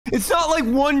It's not like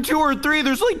 1, 2, or 3.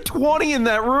 There's like 20 in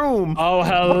that room. Oh,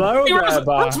 hello there,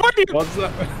 What's What's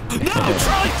up? No,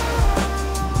 Charlie!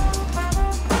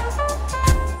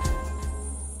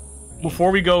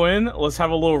 Before we go in, let's have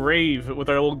a little rave with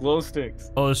our little glow sticks.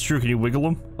 Oh, that's true. Can you wiggle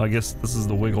them? I guess this is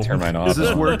the wiggle. Turn mine off. Is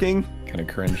this working? Kind of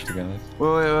cringe, to be honest.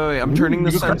 Wait. I'm turning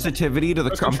the sensitivity to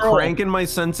the... I'm control. cranking my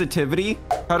sensitivity.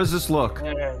 How does this look?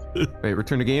 Wait,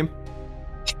 return to game?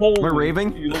 Holy. Am I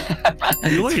raving? You look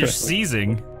like you're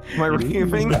seizing. Am I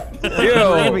raving? Ew.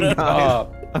 I'm raving, guys.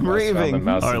 I'm Mouse found the raving.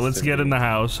 mouse All right, let's get in the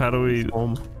house. How do we...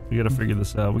 Home. We gotta figure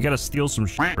this out. We gotta steal some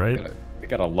shit, right? We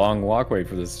got a long walkway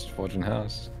for this fortune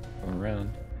house. Going around.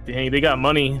 Dang, they got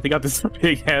money. They got this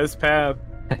big ass path.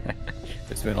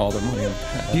 They spent all their money on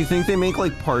path. Do you think they make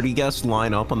like party guests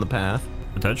line up on the path?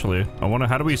 Potentially. I wanna.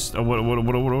 How do we?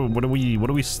 What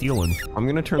are we stealing? I'm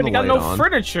gonna turn But the they light got no on.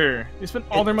 furniture. They spent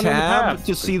all their money on the Tab path.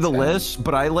 to see the list,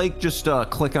 but I like just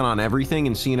clicking on everything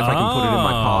and seeing if I can put it in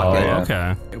my pocket. Oh,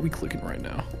 okay. Are we clicking right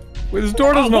now? Wait, this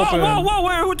door doesn't open.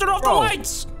 Whoa! Who turned off the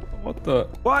lights? What the?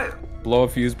 What? Blow a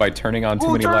fuse by turning on too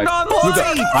Who many turned lights. on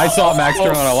lights? I saw Max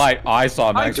turn on a light. I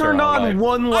saw Max I turned on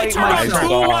one light I turned on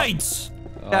myself. 2 lights.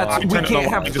 That's we turned it can't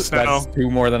on have. just now. That's 2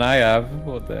 more than I have.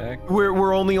 What the heck?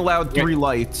 We're only allowed 3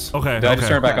 lights. Okay. Did I just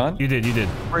turn it back on? You did.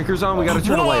 Breaker's on. We gotta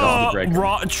turn the light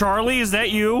off. Charlie, is that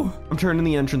you? I'm turning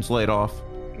the entrance light off.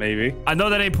 Maybe. I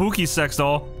know that ain't Pookie's sex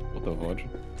doll. What the fudge?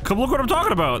 Come look what I'm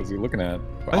talking about. What is he looking at?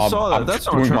 I saw that. I'm That's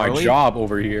not doing my Charlie. job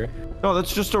over here. No,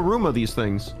 that's just a room of these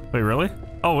things. Wait, really?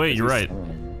 Oh wait, you're right.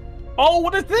 Oh,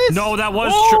 what is this? No, that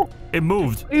was. Oh! It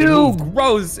moved. It Ew, moved.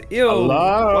 gross. Ew.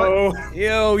 Hello.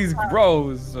 Ew, he's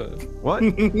gross. What?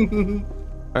 All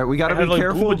right, we gotta I had, be like,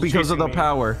 careful bullets because of the chasing me.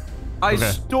 power. I Okay.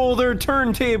 stole their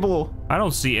turntable. I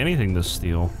don't see anything to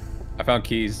steal. I found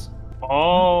keys.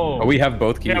 Oh. Oh, we have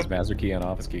both keys, Yeah. master key and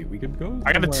office key. We could go.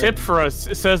 I got a somewhere. tip for us.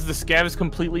 It says the scav is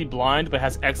completely blind but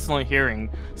has excellent hearing.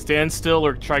 Stand still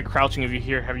or try crouching if you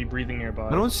hear heavy breathing nearby.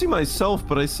 I don't see myself,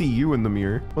 but I see you in the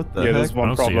mirror. What the Yeah, heck? there's I one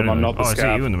don't see problem. I'm anything. not the Oh, I see you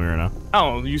scav. in the mirror now.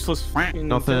 Oh, useless fucking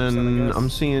Nothing. citizen, I guess. I'm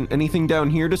seeing anything down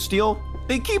here to steal.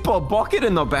 They keep a bucket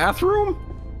in the bathroom.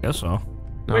 Guess so.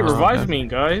 Wait, No, revive okay. me,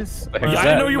 guys. The heck is I that?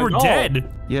 didn't know you my were doll.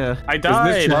 dead. Yeah. I Is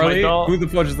died. this my Charlie? doll- Who the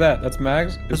fudge is that? That's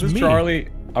Max? That's Is this me. Charlie?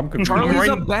 I'm confused. Charlie's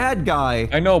a right- bad guy.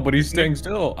 I know, but he's staying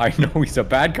still. I know he's a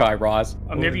bad guy, Ross.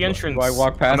 I'm near the entrance. Do I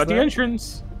walk past I'm at the that?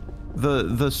 entrance.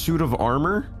 The suit of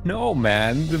armor. No,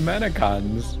 man. The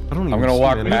mannequins. I don't even I'm gonna see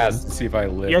walk mannequins. past to see if I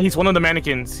live. Yeah, he's one of the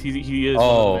mannequins. He is.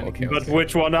 Oh, one of the okay. mannequins. But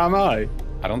which one am I?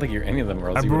 I don't think you're any of them, or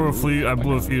else I you blew a would've moved I by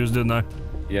blew a now. fuse, didn't I?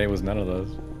 Yeah, it was none of those.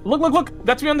 Look!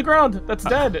 That's me on the ground. That's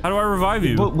dead. How do I revive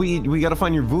you? But we gotta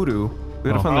find your voodoo. We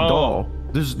gotta find the Oh. doll.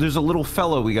 There's a little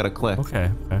fellow we gotta click. Okay.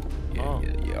 Yeah,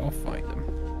 I'll find them.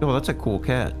 Oh, that's a cool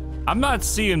cat. I'm not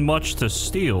seeing much to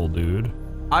steal, dude.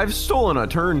 I've stolen a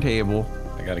turntable.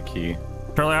 I got a key.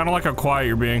 Charlie, I don't like how quiet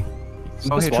you're being.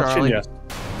 Oh, hey, Charlie. Yes.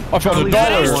 I found Charlie, a That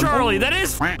dollar. is Charlie. That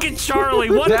is fucking Charlie.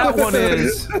 What That the one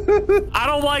is. I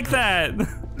don't like that.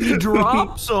 He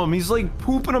drops them. He's like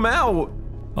pooping them out.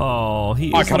 Oh,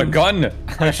 he. I got a gun.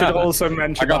 I should also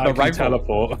mention I got that the I can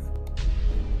rifle. teleport.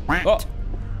 Oh,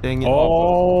 Dang it.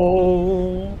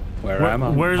 Oh, where am I?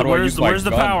 Where's How do I use my the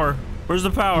gun? power? Where's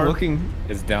the power? Looking.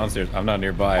 it's downstairs. I'm not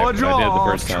nearby. Oh, but I did it the draw,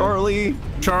 first time. Charlie.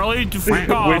 Charlie, fuck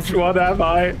off. Which one am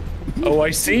I? Oh, I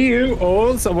see you.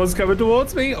 Oh, someone's coming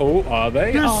towards me. Oh, are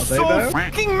they? There's Are they so there?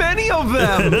 fucking many of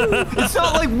them. It's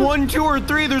not like 1, 2, or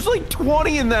 3. There's like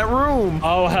 20 in that room.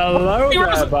 Oh, hello Hey, there,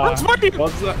 Ross, Bob. Ross,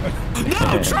 What's up?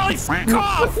 No, Charlie, fuck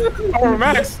off. Oh,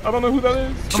 Max. I don't know who that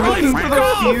is. Charlie, Looking for fuck the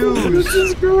off. fuse. This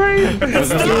is great.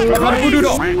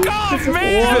 Fuck off,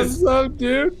 man. What's up,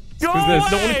 dude? Go Who's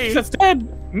this? No one away. that's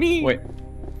dead. Me. Wait,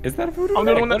 is that a voodoo? I'm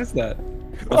the doll? one What that- is that?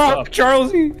 What's Oh, up?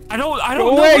 Charles. I don't Go know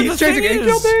away. what the He's thing chasing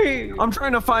me. is. Kill me. I'm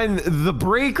trying to find the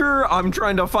breaker. I'm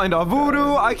trying to find a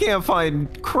voodoo. I can't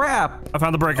find crap. I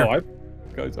found the breaker. Oh,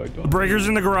 Guys, I The don't. breaker's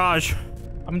in the garage.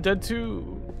 I'm dead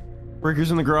too.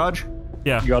 Breaker's in the garage.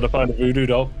 Yeah. you gotta find a voodoo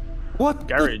doll. What?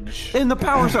 Garage. And the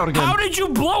power's out again. How did you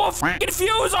blow a fucking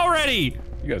fuse already?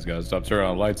 You guys gotta stop turning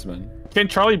on lights, man. Can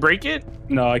Charlie break it?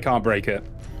 No, I can't break it.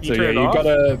 You So turn yeah, it you off?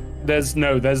 gotta. There's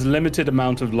limited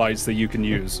amount of lights that you can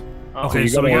use. Okay, you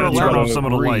so we gotta gotta turn turn on off some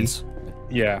of the three. lights.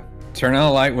 Yeah. Turn on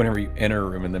a light whenever you enter a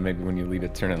room, and then maybe when you leave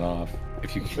it, turn it off.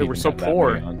 If you can. Wait, we're so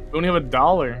poor. We only have $1.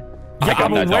 Yeah, got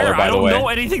I'm that aware. dollar, by I the don't way. know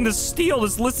anything to steal.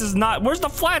 This list is not. Where's the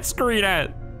flat screen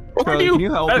at? Where Charlie, are can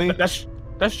you help me?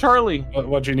 That's Charlie.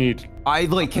 What do you need? I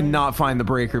like cannot find the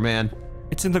breaker, man.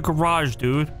 It's in the garage,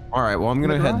 dude. All right, well I'm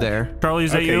gonna head there. Charlie,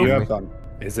 is that Okay, you? you have fun.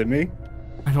 Is it me?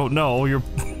 I don't know. You're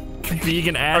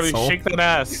vegan Charlie, asshole. shake that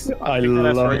ass. I Shake that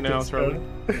ass love right now, this Charlie.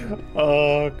 one.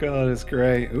 Oh god, it's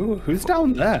great. Ooh, who's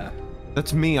down there?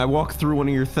 That's me. I walked through one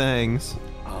of your things.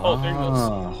 Oh, there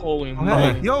goes. Holy Oh,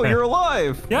 moly. hey, yo, you're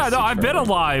alive. Yeah, no, I've been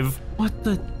alive. What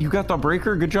the? You got the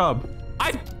breaker? Good job.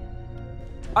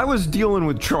 I was dealing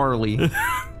with Charlie. Charlie's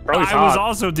I was hot.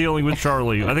 also dealing with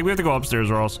Charlie. I think we have to go upstairs,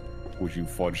 Ross. Would you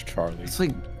fudge Charlie? It's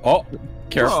like, Oh,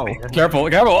 careful, Bro. careful,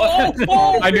 careful!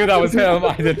 I knew that was him.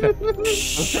 I did. I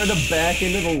was trying to back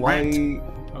into the light.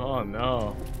 Oh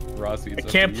no. Rossi, I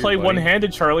can't play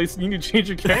one-handed, Charlie, so you need to change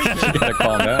your character. You gotta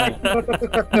calm down.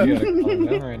 You gotta calm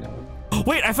down right now.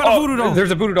 Wait, I found a voodoo doll.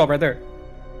 There's a voodoo doll right there.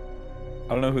 I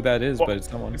don't know who that is, Well, but it's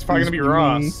someone. It's probably gonna be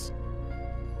Ross.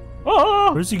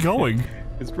 Oh! Where's he going?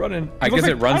 It's running. I looks guess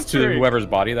like it runs to Patrick. whoever's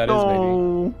body that is, maybe.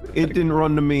 No, it didn't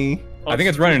run to me. I think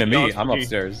it's running to No, me. it's I'm spooky.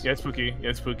 upstairs. Yeah, it's spooky. Yeah,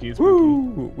 it's spooky. It's spooky.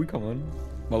 Woo! We coming.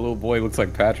 My little boy looks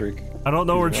like Patrick. I don't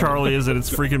know where Charlie is, and it's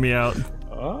freaking me out.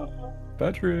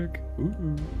 Patrick.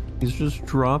 Ooh. He's just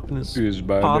dropping his Is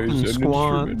my popping nation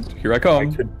squad. instrument. Here I I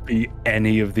come. could be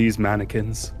any of these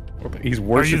mannequins. He's Are you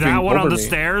worshiping that one on over the me.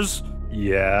 stairs?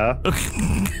 Yeah.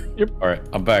 All right,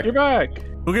 I'm back. You're back.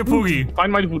 Go get Poogie.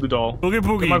 Find my voodoo doll. Go get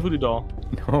Find my Poogie. voodoo doll.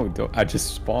 No, don't. I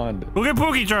just spawned. Go get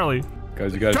Poogie, Charlie.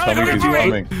 Guys, you gotta Charlie, tell me go if he's get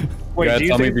Poogie. coming. You gotta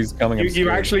tell me if he's coming. I'm You scared.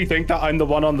 actually think that I'm the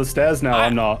one on the stairs now?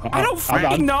 I'm not. I don't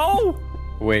freaking know.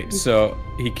 Wait, so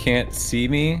he can't see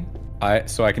me?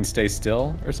 So I can stay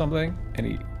still or something? And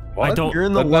he. I don't. You're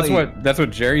in the That's light. what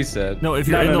Jerry said. No, if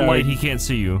you're No, in no, the no. light, he can't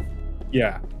see you.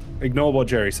 Yeah. Ignore what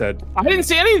Jerry said. I didn't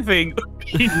see anything.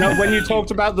 No, when you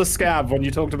talked about the scab. Oh,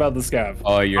 you're not.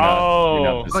 You're Oh.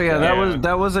 not Oh yeah, that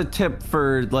Yeah. was a tip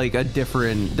for like a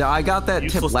different. I got that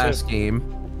Useless tip last tip. game.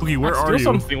 Poogie, where Steal are you?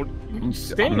 something. You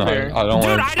stand not, there. I don't Dude,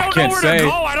 wanna, I don't know can't where say. to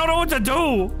go. I don't know what to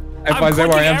do. If I'm I say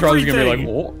where I am, clicking Charlie's gonna be like,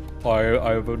 everything. oh,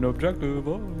 I have an objective.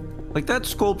 Oh. Like that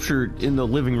sculpture in the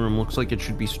living room looks like it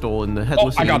should be stolen. The Oh,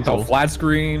 headless I got the angel. flat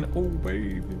screen. Oh,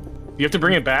 baby. You have to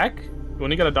bring it back? You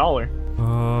only got $1.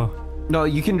 No,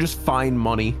 you can just find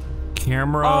money.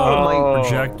 Camera, Oh.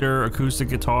 projector, acoustic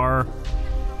guitar.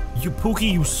 You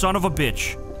Pookie, you son of a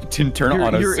bitch. Didn't turn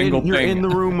on a single you're thing. in the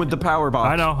room with the power box.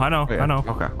 I know. Yeah, I know.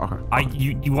 Okay.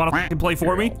 You want to play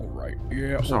for me? All right.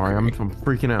 Yeah. Sorry, okay. I'm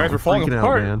freaking out. Guys, I'm we're falling freaking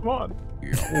apart. out, man. Come on.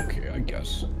 Yeah, okay, I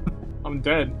guess. I'm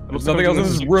dead. It There's looks like nothing I'm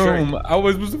else in doing this a trick. room. I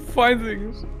was supposed to find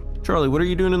things. Charlie, what are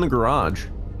you doing in the garage?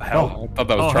 Oh, I thought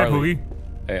that was Oh, hey, Charlie. Poogie.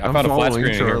 Hey, I I'm found a flat following screen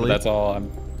in here, but Charlie. that's all.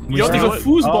 Yo, there's a Charlie-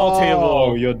 foosball Oh,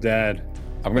 table. you're dead.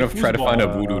 I'm gonna try to find a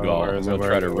voodoo doll. Where I'm is gonna it?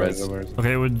 try to Where is res. it? Where is it?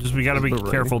 Okay, we gotta be the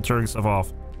ring. careful turning stuff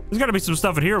off. There's gotta be some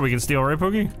stuff in here we can steal, right,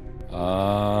 Poogie?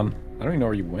 I don't even know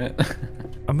where you went.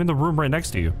 I'm in the room right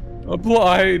next to you. I'm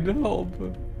blind. Help.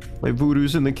 My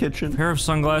voodoo's in the kitchen. Pair of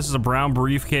sunglasses, a brown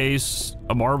briefcase,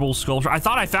 a marble sculpture. I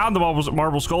thought I found the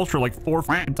marble sculpture like 4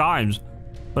 times,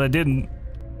 but I didn't.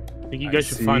 I think you guys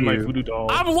should find my voodoo doll.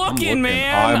 I'm looking, I'm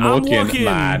man. looking,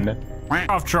 man.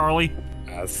 Off, Charlie.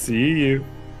 I see you.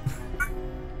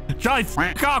 Charlie, f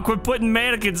off. Quit putting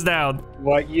mannequins down.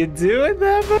 What you doing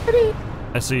there, buddy?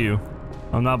 I see you.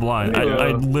 I'm not blind.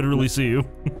 I literally see you.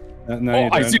 No, Oh, you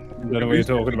I don't. see. I don't know what you're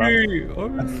talking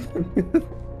about.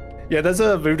 Yeah, there's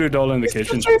a voodoo doll in the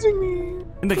kitchen.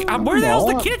 In the, where the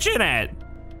hell's the kitchen at?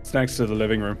 It's next to the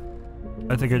living room.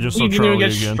 I think I just saw You didn't even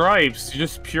Charlie get again. stripes. You're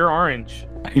just pure orange.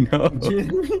 I know.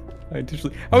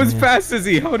 I was fast as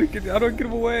he. How do I get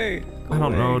him away? I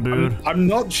don't know, dude. I'm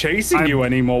not chasing you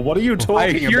anymore. What are you talking I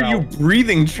about? hear you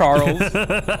breathing, Charles.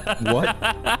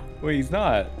 What? Wait, he's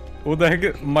not. What the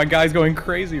heck? My guy's going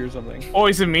crazy or something. Oh,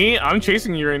 is it me? I'm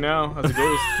chasing you right now as a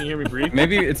ghost. Can you hear me breathe?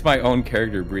 Maybe it's my own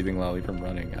character breathing loudly from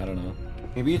running. I don't know.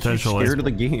 Maybe it's just Potentially. scared of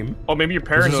the game. Oh, maybe you're Is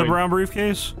paranoid. this a brown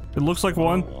briefcase? It looks like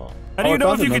one. Oh. How do you I know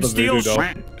found if you can another steal voodoo doll.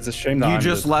 shit? It's a shame that You I'm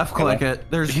just left click it.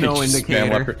 There's no Just spam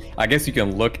indicator. leopard. I guess you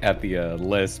can look at the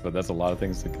list, but that's a lot of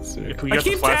things to consider. Yeah, we I got the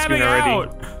keep flat tabbing screen already.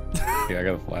 out. Yeah, I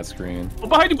got a flat screen. Oh,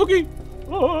 behind you, Boogie!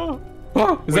 Oh.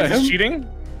 Oh, is Wait, that is this him? cheating?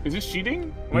 Is this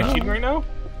cheating? Am I No. cheating right now?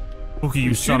 Pookie, you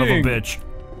Who's son of a cheating? bitch.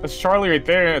 That's Charlie right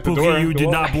there at the door. Pookie, you did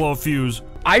Go not on. blow a fuse.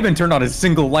 I haven't turned on a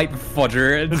single light,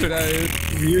 fudger.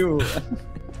 You.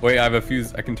 Wait, I have a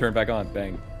fuse. I can turn it back on.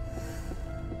 Bang.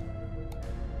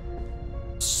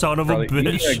 Son of Charlie, a you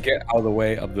need to bitch. get out of the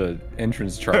way of the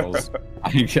entrance, Charles.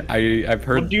 I've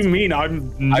heard. What do you mean?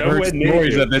 I'm I've heard nowhere near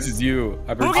stories you. that this is you.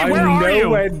 I've heard. Boogie, I'm where are you?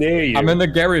 nowhere near you. I'm in the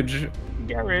garage.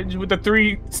 Garage with the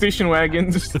 3 station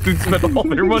wagons to spend all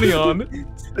their money on.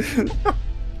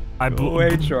 I Go blew.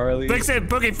 away, Charlie. Fix it,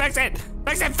 Boogie, fix it!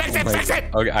 Fix it, fix it, Oh my- fix it!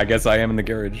 Okay, I guess I am in the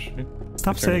garage.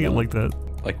 Stop Turn saying it it on. like that.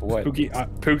 Like what?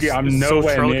 Pookie, I'm So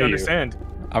nowhere Charlie near can you. understand.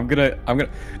 I'm gonna.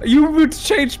 You would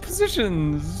change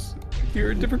positions.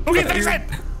 You're a different. Boogie, fix you're- it!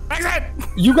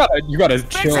 You gotta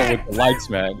chill with the lights,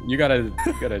 man. You gotta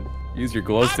use your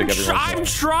glow stick every once in a while. I'm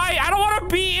trying. I don't want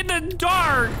to be in the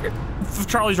dark.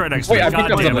 Charlie's right next to me. I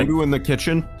picked up something. Voodoo in the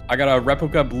kitchen. I got a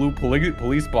replica blue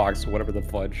police box, whatever the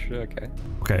fudge. Okay.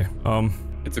 Okay.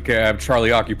 It's okay. I have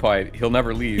Charlie occupied. He'll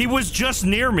never leave. He was just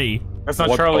near me. That's not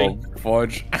What Charlie. the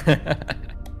fudge.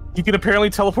 He can apparently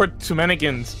teleport to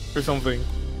mannequins or something.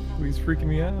 He's freaking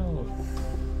me out.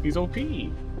 He's OP.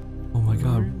 Oh my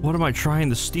god, what am I trying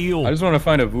to steal? I just want to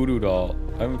find a voodoo doll.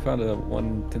 I haven't found a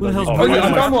one. Who the hell's I voodoo?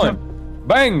 found one.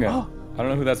 Bang! I don't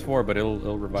know who that's for, but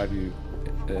it'll revive you.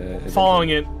 Following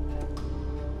it.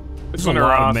 There's a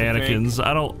lot of mannequins.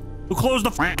 I don't. Who closed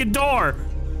the fucking door?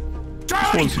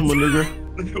 Charlie!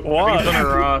 What? He's going to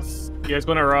Ross. Yeah, he's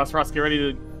going to Ross. Ross, get ready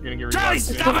to. You're gonna get Charlie,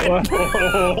 revived. stop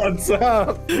it! What's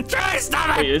up? Charlie,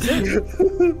 stop Wait, it! is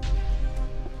it?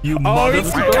 You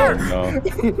motherfucker!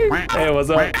 No. Hey,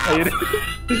 what's up? How you doing?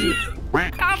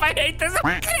 I hate this.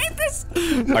 I hate this.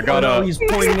 I got a. He's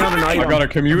pointing out an item. I got a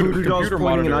Voodoo doll's computer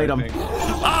pointing monitor. an item. I think.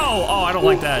 Oh, I don't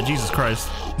like that. Jesus Christ.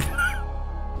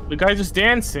 The guy's just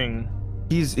dancing.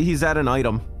 He's at an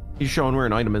item. He's showing where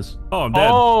an item is. Oh, I'm dead.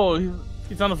 Oh,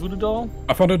 he's on a voodoo doll?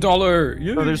 I found $1.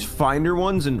 Yeah. Oh, there's finder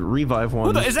ones and revive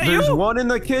ones. Is that There's you? one in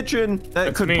the kitchen that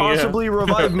That's could me, yeah. possibly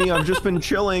revive me. I've just been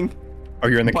chilling Oh,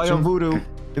 you're in the by a kitchen? voodoo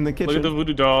in the Look kitchen. at the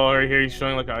voodoo doll right here. He's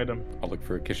showing like an item. I'll look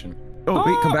for a kitchen. Oh,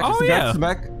 wait, come back. Oh, It's the yeah. back. It's the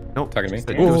back. Nope. Talking to me? It's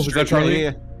the- Oh, it goes is that straight- Charlie?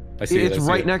 yeah. I see it. It's I see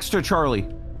right it. next to Charlie.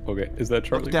 Okay, is that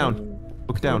Charlie? Look down.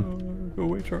 Look down. Go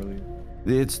away, Charlie.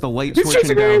 It's the light It's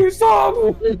switching chasing me! down. Stop!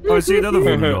 Oh, I see another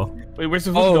voodoo doll. Wait, where's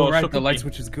the voodoo doll? Oh, right, Show the light me.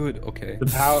 switch is good. Okay. The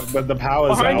power's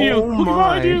Behind out. you! Oh Look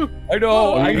my. behind you! I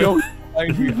know, I know. I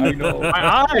know.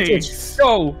 My eyes!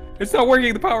 No, it's not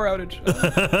working. The power outage.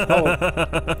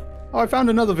 Oh, I found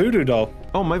another voodoo doll.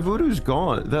 Oh, my voodoo's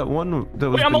gone. That one that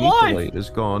was Wait, I'm beneath alive! the light is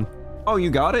gone. Oh, you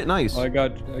got it? Nice. I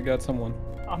got someone.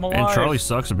 I'm alive. And Charlie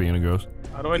sucks at being a ghost.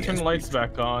 How do I turn the lights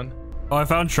back on? Oh, I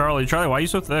found Charlie. Charlie, why are you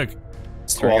so thick?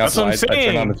 Stirring that's what I'm outside, I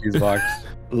turn on the saying. fuse box.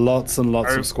 Lots and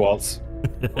lots of squats.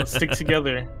 Let's stick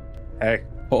together. Hey.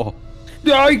 Oh.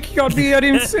 No, I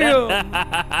didn't see him.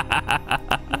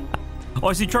 Oh,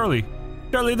 I see Charlie.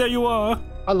 Charlie, there you are.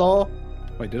 Hello.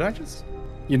 Wait, did I just?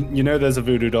 You know, there's a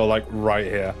voodoo doll like right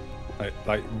here,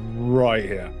 like right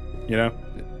here. You know?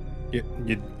 You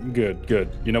good.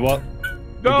 You know what?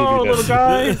 Go, I'll give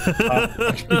little you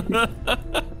this. guy!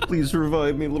 Please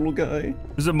revive me, little guy.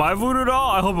 Is it my voodoo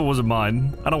doll? I hope it wasn't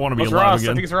mine. I don't want to be It's alive Ross. I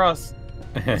again. think it's Ross.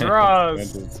 It's Ross.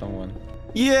 Rented someone.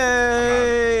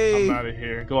 Yay! I'm out of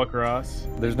here. Good luck, Ross.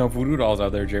 There's no voodoo dolls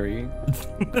out there, Jerry.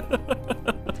 What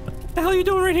the hell are you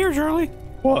doing right here, Charlie?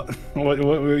 What were you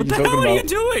What the talking hell are you about?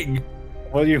 doing?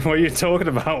 What are you talking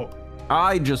about?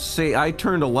 I just say I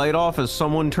turned a light off as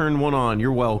someone turned one on.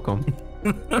 You're welcome.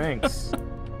 Thanks.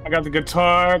 I got the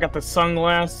guitar, I got the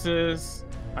sunglasses,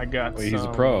 I got Wait, he's a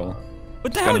some, pro.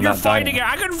 What the hell? Spending You're that fighting it.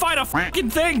 dynamite. I couldn't find a fucking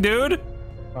thing, dude.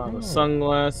 the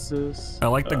sunglasses. I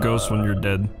like the ghosts when you're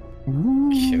dead.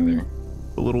 Killer.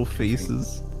 The little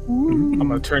faces. I'm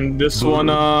gonna turn this one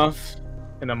off,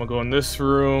 and I'm gonna go in this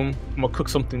room. I'm gonna cook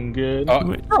something good.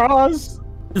 Ross!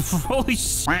 Holy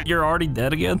shit, you're already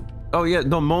dead again? Oh yeah,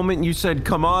 the moment you said,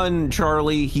 "Come on,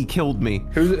 Charlie," he killed me.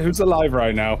 Who's alive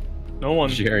right now? No one.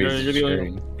 Jerry's You're the only-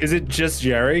 sharing. Is it just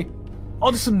Jerry? Oh,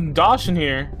 there's some dosh in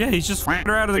here. Yeah, he's just f***ing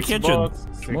her out of the kitchen.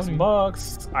 $6.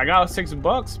 $6. I got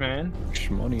 $6, man.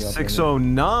 Shmoney up in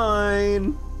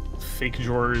 609. Fake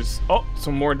drawers. Oh,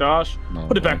 some more dosh. No,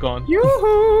 Put it no. back on. there.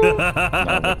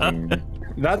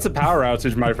 That's a power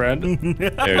outage, my friend.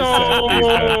 There's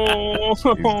No. He's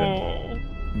dead.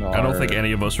 No, I don't think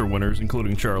any of us are winners,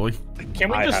 including Charlie. Can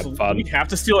we I just had fun. we have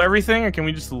to steal everything, or can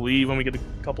we just leave when we get a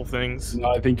couple things? No,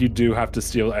 I think you do have to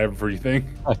steal everything.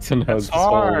 That's another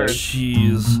hard.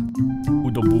 Jeez.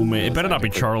 With the boom, man. It better not be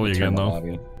Charlie again, though.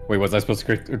 Wait, was I supposed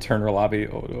to return her lobby?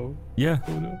 Oh no. Yeah.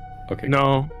 Oh no. Okay.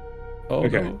 No. Oh,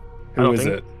 Okay. no. I Who don't is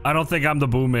think- it? I don't think I'm the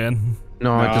boom man.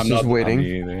 No, No, I just I'm was not- waiting.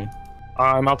 Me either.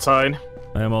 I'm outside.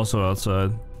 I am also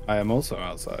outside. I am also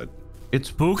outside. It's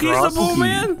Spooky's Ross? the boom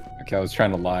man? Okay, I was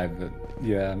trying to lie, but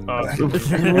yeah, I'm Uh, I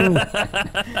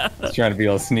was trying to be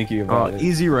all sneaky about it.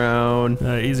 easy round.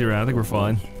 Easy round. I think we're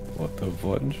fine. What the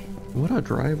fudge? What a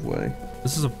driveway.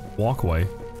 This is a walkway.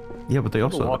 Yeah, but they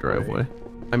also have a walkway. driveway.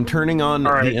 I'm turning on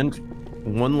All right. the end.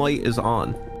 One light is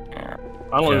on.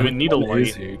 I don't even need a What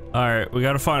is light. he? All right, we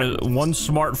gotta find one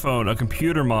smartphone, a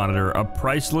computer monitor, a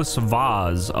priceless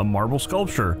vase, a marble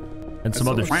sculpture, and some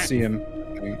other I shit. see him.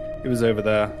 He was over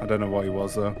there. I don't know what he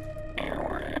was though. All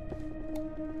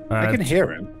I right, can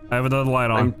hear him. I have another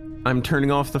light on. I'm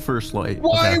turning off the first light.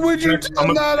 Why would you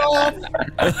turn that off?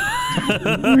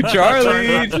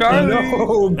 Charlie, Charlie.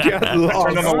 No, get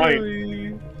lost. Turn on the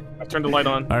light. I turned the light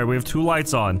on. All right, we have 2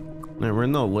 lights on. Yeah, we're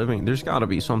in the living. There's got to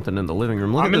be something in the living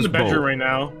room. Look I'm at in this the bedroom boat. right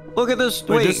now. Look at this.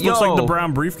 Wait, this looks like the yo.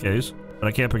 brown briefcase, but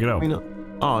I can't pick it up.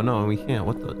 Oh no, we can't.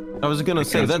 What the? I was gonna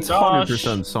say that's Gosh.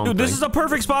 100% something. Dude, this is a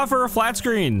perfect spot for a flat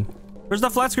screen. Where's the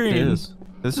flat screen? It is.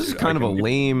 This is kind of a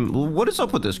lame. What is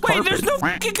up with this Wait, carpet? there's no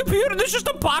fucking computer. There's just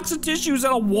a box of tissues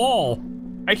and a wall.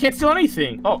 I can't steal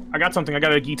anything. Oh, I got something. I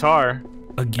got a guitar.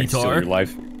 A Steal guitar? your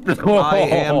life. I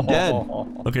am dead.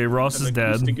 Okay, Ross is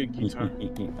dead. Acoustic guitar. Got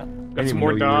some even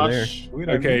more know you were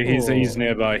there. dosh. Okay, he's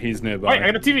nearby. He's nearby. Wait, I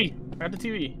got a TV. I got the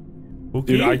TV. Okay.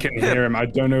 Dude, I can hear him. I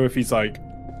don't know if he's like.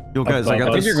 Yo, guys, I I got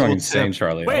I think this. you're going little insane, tip.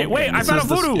 Charlie. Wait, wait, I This found a is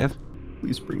the voodoo. skiff.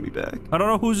 Please bring me back. I don't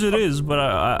know whose it is,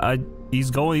 but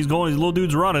he's going. His little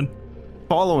dude's running.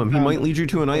 Follow him. He might lead you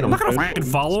to an I'm item. not gonna fucking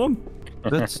follow him.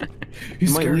 That's. He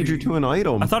might lead you to an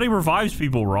item. I thought he revives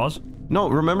people, Ross. No,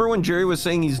 remember when Jerry was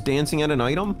saying he's dancing at an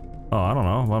item? Oh, I don't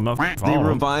know. I'm not They following him.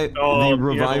 revive. Oh, they yeah,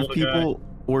 revive the people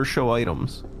or show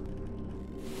items.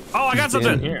 Oh, I got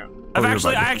something. Yeah. Oh,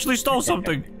 I actually stole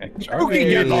something. Okay,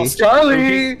 get lost,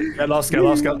 Charlie. Get lost, get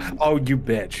lost, get lost. Oh, you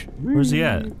bitch. Where's he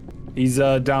at? He's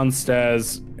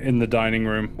downstairs in the dining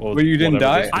room. Or But you didn't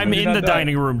whatever die? this is. I'm in the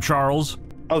dining room, Charles.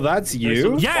 Oh, that's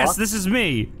you? Yes, this is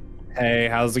me. Hey,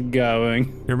 how's it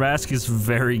going? Your mask is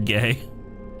very gay.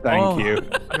 Thank you.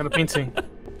 I got a painting.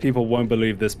 People won't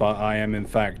believe this, but I am in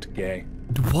fact gay.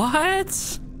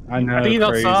 What? I know. I think he's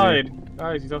crazy. outside.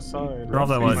 Guys, he's outside. Turn off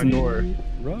that He's light. my door.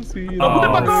 Rossi. Oh, Put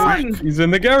it back on! He's in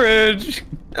the garage.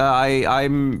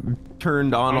 I'm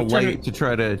turned on a I'm turning- light to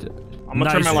try to. I'm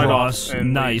gonna Nice, turn my light Ross. off.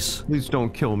 And Nice. Please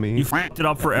don't kill me. You f***ed it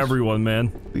up for everyone, man.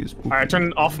 Please. Alright, I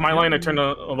turned off my light and I turned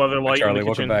the other light Charlie, in the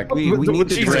welcome kitchen. back. We need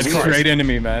to Jesus dress straight into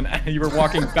me, man. You were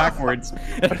walking backwards.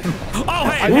 Oh,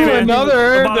 hey, Ooh, hey, man.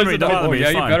 another. Don't bother me, There's don't another bother one. me, Yeah,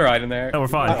 it's you fine. better hide in there. No, we're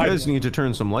fine. You guys need to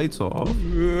turn some lights off.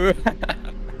 Can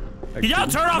y'all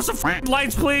turn off some f***ing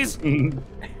lights, please? Free?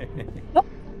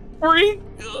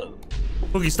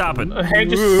 Boogie, stop it. Hey,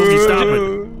 just Boogie, stop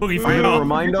it. Boogie, You're fuck it gonna off.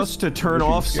 remind us to turn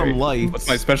off some What's lights.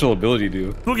 my special ability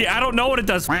do? Boogie, I don't know what it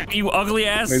does. You ugly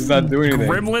ass, It's not doing anything.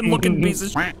 gremlin-looking piece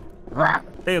of shit.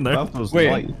 Stay in there. Off those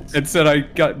Wait, lights. it said I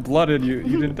got blooded. You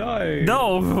didn't die.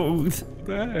 No, What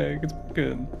the heck? It's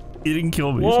good. he didn't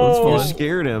kill me, Whoa. so You it's fine.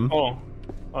 scared him.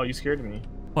 Oh, you scared me.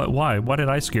 What? Why? Why did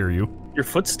I scare you? Your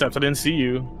footsteps, I didn't see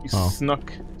you. You Oh.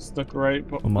 snuck right.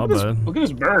 Oh, my look at this- bad. Look at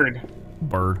this bird.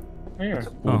 Bird. Here.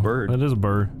 Cool bird. That is a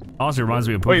bird. Honestly, reminds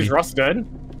me of Pookie. Wait, is Russ dead?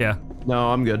 Yeah. No,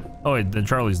 I'm good. Oh wait, then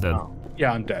Charlie's dead. Oh.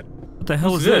 Yeah, I'm dead. What the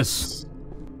hell is this?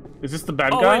 Is this the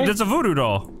bad Oh guy? wait, that's a voodoo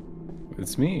doll.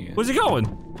 It's me. Where's he going?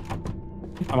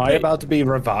 Am I about to be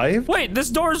revived? Wait, this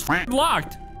door is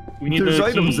locked. We need There's the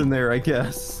items key. in there, I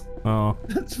guess. Oh.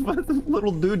 That's why the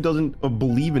little dude doesn't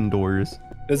believe in doors.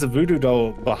 There's a voodoo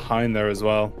doll behind there as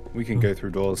well. We can go through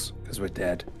doors because we're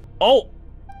dead. Oh!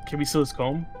 Can we steal his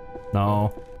comb?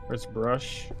 No. Or his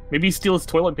brush? Maybe steal his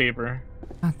toilet paper.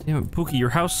 God damn it, Pookie, your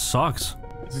house sucks.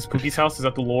 Is this Pookie's house? Is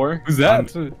that the lore? Who's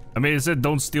that? I mean, it said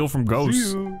don't steal from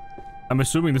ghosts. I'm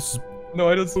assuming this is No,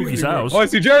 I don't see Pookie's anything. house. Oh, I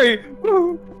see Jerry.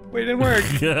 Woo. Wait, it didn't work.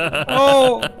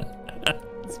 Oh.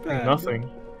 It's bad. Nothing.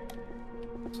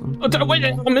 Oh, wait,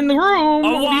 I'm in the room!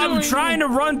 Oh, What are you I'm doing? trying to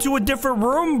run to a different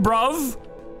room, bruv.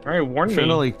 Alright, warn me. Trying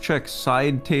to like check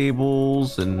side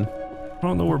tables and. I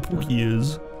don't know where Pookie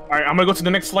is. Alright, I'm gonna go to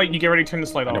the next light. You get ready to turn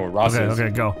this light I know where off. Ross Okay, is.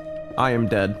 okay, go. I am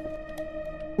dead.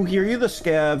 Pookie, are you the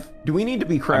scav? Do we need to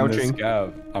be crouching?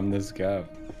 I'm the scav.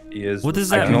 He is. What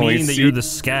does I that can only mean that see you're the You're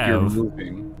scav?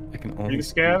 moving. I can only the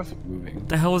see scav? you moving. What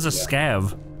the hell is a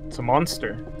scav? It's a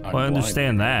monster. I'm Well, I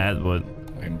understand that, but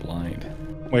blind. I'm blind.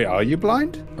 Wait, are you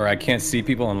blind? Or I can't see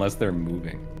people unless they're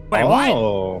moving. wait, what?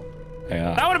 Oh.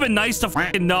 Yeah. That would have been nice to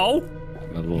fucking know.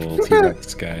 I'm a little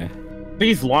T-Rex guy. I think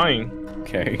he's lying.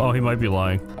 Okay. Oh, he might be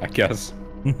lying. I guess.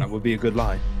 That would be a good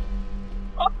line.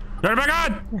 Turn it back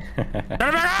on! Turn it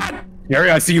back on! Jerry,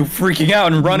 I see you freaking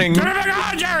out and running. Turn it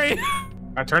back on, Jerry!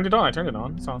 I turned it on. I turned it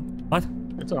on. It's on. What?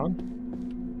 It's on.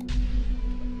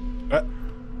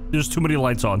 There's too many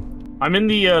lights on. I'm in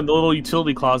the little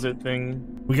utility closet thing.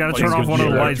 We gotta Oh, turn he's off gonna one of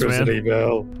do the lights, Electricity man.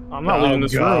 bill. I'm not leaving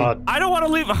this room. I don't want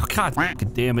to leave. Oh, God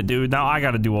damn it, dude. Now I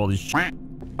gotta do all this shit.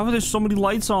 How are there so many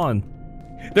lights on?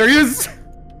 There he is.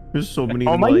 There's so many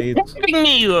Oh, my lights. hitting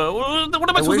me! What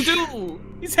am I supposed to do?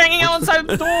 He's hanging out inside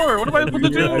the door. What am I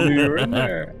supposed to I knew you do? were in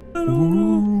there. I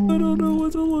don't know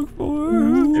what to look for.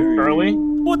 Charlie?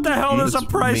 What the hell does a It's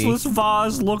priceless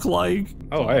vase look like?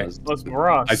 Oh, hey. Let's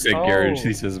Ross. I say Oh. garage.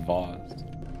 He says vase.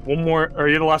 One more. Or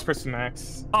you're the last person,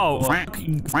 Max. Oh,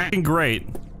 fucking great.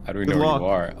 How do we Good know luck. where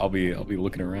you are? I'll be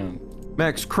looking around.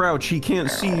 Max, crouch. He can't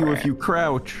see you if you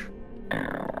crouch.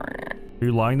 Are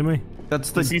you lying to me?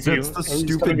 That's the He's coming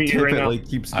stupid to you tip right it now. like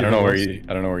keeps. I don't know where giving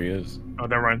us. he is. Oh,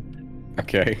 never mind.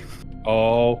 Okay.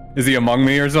 Oh, is he among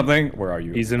me or something? Where are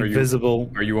you? He's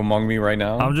invisible. Are you among me right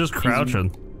now? I'm just crouching.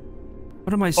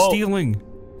 What am I stealing?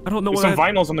 I don't know There's what some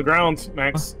vinyls on the ground,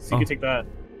 Max. So you can take that.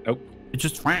 Nope. It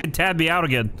just tabbed me out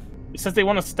again. It says they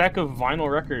want a stack of vinyl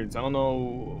records. I don't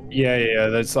know. Yeah.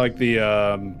 That's like the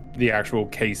actual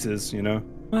cases, you know.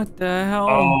 What the hell?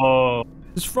 Oh.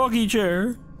 This froggy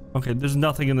chair. Okay, there's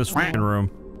nothing in this fucking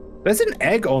room. There's an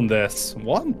egg on this.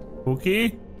 What?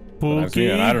 Pookie? I'm seeing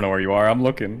it. I don't know where you are. I'm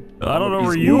looking. I don't know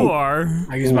where you are.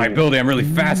 I use my ability. I'm really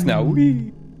fast now.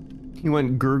 Whee! He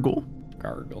went gurgle.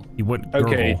 Gargle. He went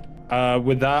Okay. gurgle.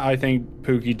 With that, I think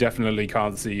Pookie definitely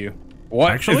can't see you.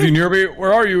 What? Actually? Is he near me?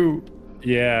 Where are you?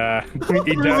 Yeah. he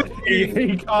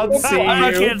can't see you.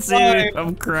 I can't see you.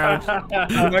 I'm crouched.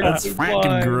 That's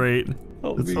fucking great.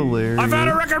 That's hilarious. I found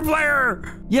a record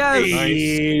player! Yes.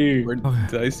 Hey. Where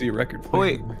did I see a record Oh,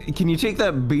 player? wait, can you take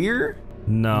that beer?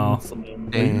 No.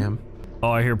 Damn. Oh,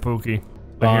 I hear Pookie.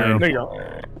 I hear him. There you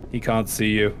go. He can't see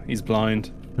you. He's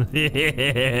blind.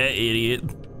 Idiot.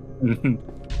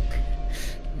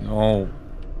 No.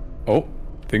 Oh,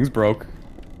 things broke.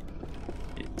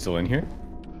 Still in here?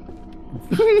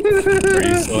 Are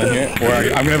you still in here? Or are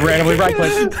you? I'm gonna randomly right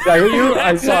click. Did I hit you?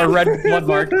 I saw a red blood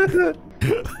mark.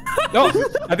 No,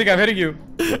 I think I'm hitting you.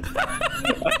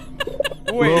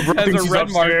 Wait, it has a red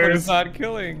mark, but it's not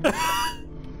killing.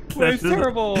 Wait, it's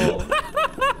terrible.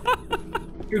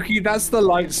 Pookie, that's the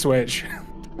light switch.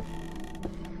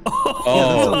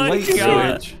 Oh my light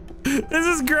god. switch. This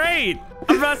is great.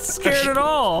 I'm not scared at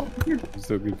all. I'm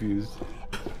so confused.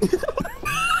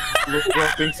 Will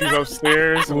thinks he's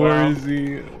upstairs. Where is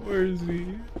he? Where is he?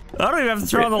 I don't even have to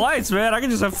turn on the lights, man. I can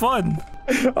just have fun.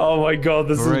 Oh my god,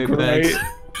 this All right, is great. Max.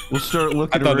 We'll start I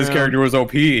looking thought this around. character was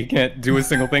OP. He can't do a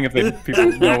single thing if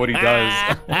people know what he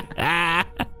does. Well,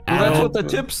 that's what the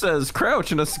tip says.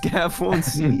 Crouch and a scav won't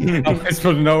see you. How am I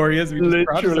supposed to know where he is if he just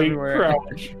crouches Literally everywhere?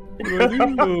 crouch.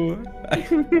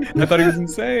 I thought he was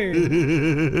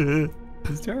insane.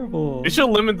 It's terrible. They should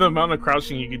limit the amount of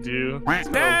crouching you could do.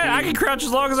 I can crouch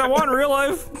as long as I want in real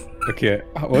life. Okay,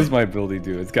 what does my ability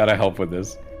do? It's gotta help with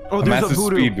this. Oh, A there's a massive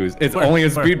voodoo. speed boost. It's Where? only a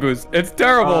Where? speed boost. It's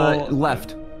terrible.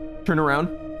 Left. Turn around.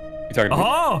 You talking to me?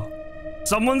 Oh,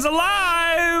 someone's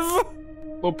alive.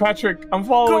 Well, Patrick, I'm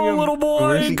following Go, him. little boy,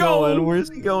 Where's he go. going? Where's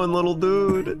he going, little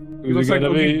dude? He Who's looks it like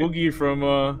gonna Oogie be? Boogie from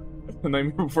The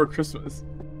Nightmare Before Christmas.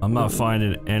 I'm not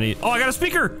finding any. Oh, I got a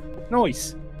speaker.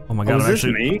 Nice. Oh my Oh, god, is this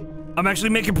me? I'm actually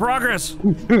making progress.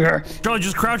 Charlie,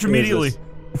 just crouch immediately.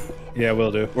 Yeah,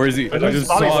 will do. Where is he? I there's just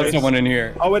body saw face. someone in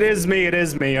here. Oh, it is me. It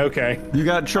is me. Okay. You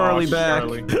got Charlie back.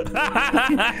 Charlie.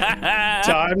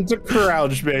 Time to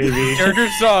crouch, baby. Character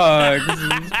sucks.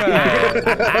 It's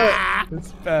bad.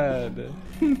 It's bad.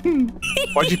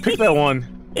 Why'd you pick that one?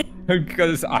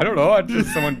 Because I don't know. I'm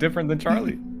just someone different than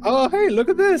Charlie. Oh, hey, look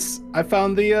at this. I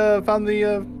found the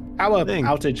power Thing.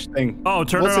 outage thing. Oh,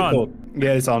 turn What's it it on. called?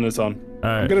 Yeah, it's on. It's on. All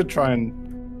I'm right. gonna try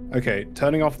and. Okay,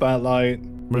 turning off that light.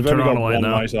 We've turn only on got the light one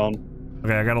now. light on.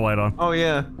 Okay, I got a light on. Oh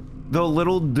yeah. The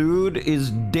little dude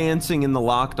is dancing in the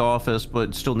locked office,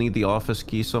 but still need the office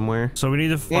key somewhere. So we need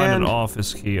to find And- an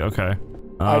office key. Okay.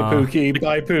 Bye, Pookie.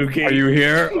 Bye, Pookie. Are you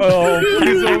here? Oh,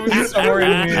 he's somewhere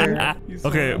in here. He's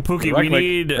Okay, somewhere. Pookie, Right we click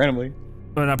need. randomly.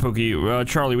 Oh, not Pookie.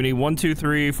 Charlie, we need 1, 2,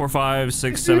 3, 4, 5,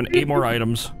 6, 7, 8 more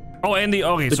items. Oh, and the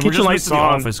okay. The So we're kitchen just light's missing the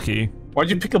on. office key. Why'd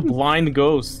you pick a blind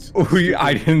ghost?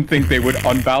 I didn't think they would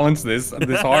unbalance this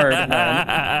hard,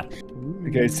 man.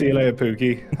 Okay, see you later,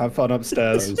 Pookie. Have fun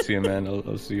upstairs. I'll see you, man.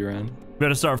 I'll see you around.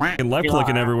 Better start fucking left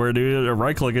clicking everywhere, dude, or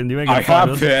right clicking. You ain't I gonna find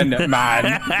have us. been, man.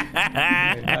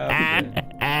 I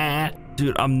have been.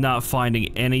 Dude, I'm not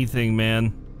finding anything,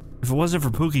 man. If it wasn't for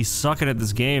Pookie sucking at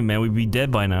this game, man, we'd be dead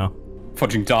by now.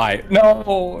 Fucking die.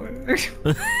 No!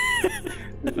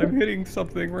 I'm hitting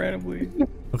something randomly.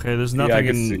 Okay, there's Yeah, I nothing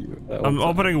can see in. you. That I'm one's-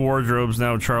 opening wardrobes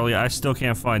now, Charlie. I still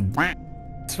can't find.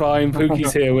 It's fine.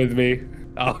 Pookie's here with me.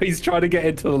 Oh, he's trying to get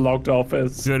into the locked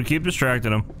office. Good, keep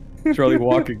distracting him. Charlie,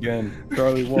 walk again.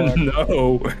 Charlie, walk.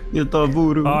 No. Get the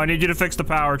voodoo. Oh, I need you to fix the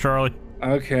power, Charlie.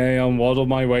 Okay, I'll waddle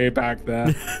my way back there.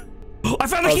 I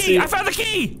found the I'll key! see- I found the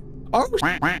key! Oh,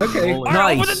 okay. Holy- All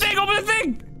right, Nice. open the thing! Open the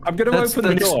thing! I'm gonna That's open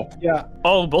the the- door. Yeah.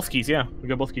 Oh, both keys, yeah. We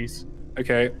got both keys.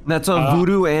 Okay. That's a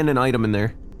voodoo and an item in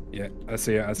there. Yeah, I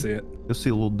see it. I see it. You'll see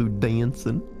a little dude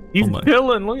dancing. He's my-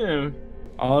 chilling, look at him.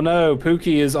 Oh no,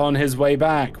 Pookie is on his way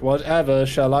back. Whatever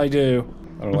shall I do?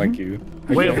 I don't like you.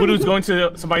 Wait, Okay. Voodoo's going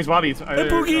to somebody's body. Hey,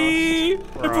 Pookie! Hey,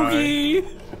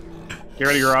 Pookie! Get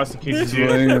ready, Ross, in case you see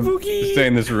Lame. it. Pookie. Stay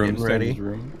in this room. Getting Stay in ready. this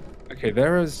room. Okay,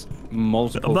 there is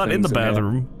multiple. I'm not in the things here.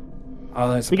 bathroom.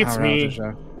 Oh, there's I think it's power me. outage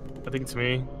there. I think it's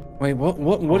me. Wait, what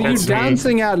are you That's me.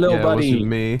 dancing at, little Yeah, it buddy? wasn't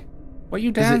me. What are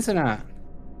you dancing at?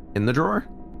 In the drawer?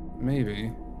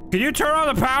 Maybe. Can you turn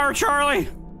on the power, Charlie?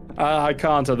 I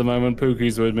can't at the moment.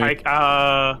 Pookie's with me. I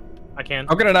can.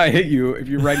 How can I not hit you if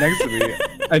you're right next to me?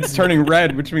 It's turning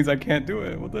red, which means I can't do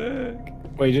it. What the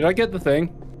heck? Wait, did I get the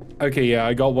thing? Okay, yeah,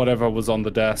 I got whatever was on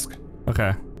the desk.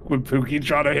 Okay. Would Pookie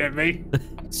try to hit me?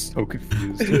 I'm so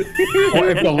confused. Well,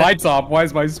 if the light's off, why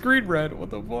is my screen red? What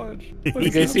the fudge?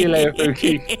 Okay, see you later,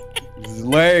 Pookie. This is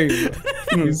lame.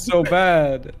 He's so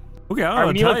bad. Okay, I don't know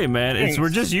what to tell you, man. We're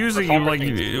just using you like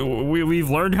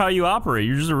we've learned how you operate.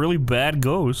 You're just a really bad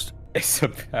ghost. It's a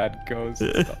bad ghost.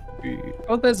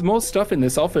 Oh, there's more stuff in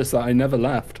this office that I never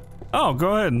left. Oh,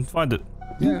 go ahead and find it.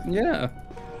 Yeah.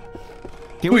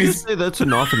 Can we just say that's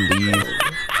enough and leave?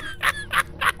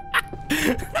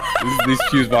 These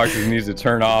fuse boxes need to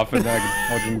turn off, and then I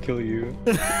can fucking kill you.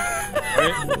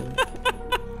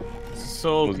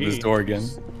 So Close this door again.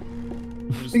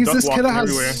 Because this killer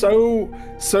has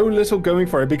so little going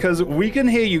for it, because we can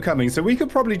hear you coming, so we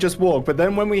could probably just walk, but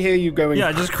then when we hear you going...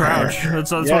 Yeah, just crouch.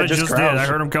 That's what I just did. I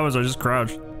heard him coming, so I just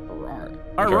crouched.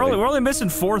 Alright, we're only missing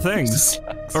 4 things.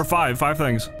 Or 5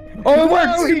 things. Oh, it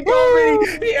works! Oh, he got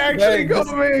me! He actually got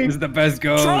me! This is the best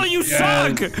ghost. Charlie, you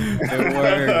suck! It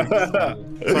works.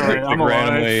 Sorry, I'm alive.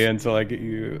 Randomly until I get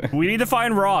you. We need to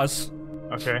find Ross.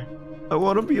 Okay. I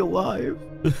want to be alive.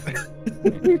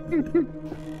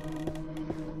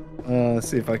 Let's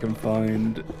see if I can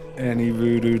find any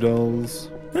voodoo dolls.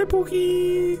 Hey,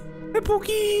 Pookie! Hey,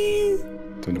 Pookie!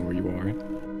 Don't know where you are.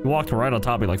 You walked right on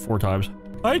top of me like 4 times.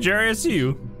 Hi, Jerry, I see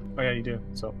you. Oh yeah, you do.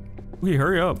 So. Pookie,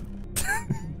 hurry up.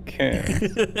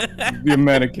 Can't. Be a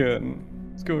mannequin.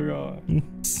 What's going on?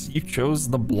 You chose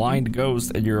the blind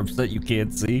ghost and you're upset you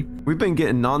can't see. We've been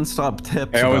getting non-stop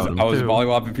tips. Hey, I was about him, too.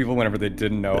 volleyball people whenever they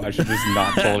didn't know. I should just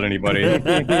not told anybody. I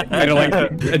had to like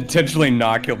intentionally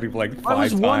not kill people like 5 times. I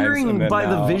was wondering and then by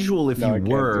the now- visual if now I you can't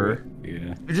do were. it.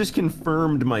 Yeah. You just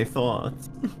confirmed my thoughts.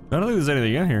 I don't think there's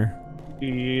anything in here.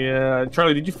 Yeah,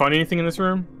 Charlie, did you find anything in this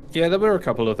room? Yeah, there were a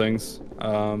couple of things.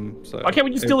 So Why can't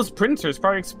we just steal his printer? It's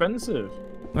probably expensive.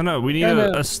 No, we need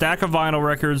a stack of vinyl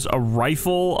records, a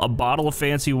rifle, a bottle of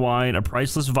fancy wine, a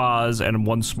priceless vase, and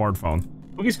 1 smartphone.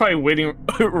 Pookie's probably waiting,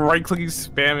 right-clicking,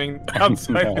 spamming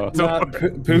outside No. the door.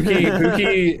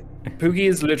 Pookie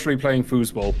is literally playing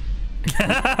foosball.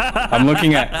 I'm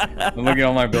looking at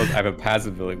all my builds. I have a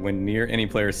passive ability. When near any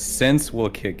player, sense will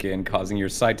kick in, causing your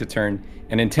sight to turn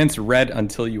an intense red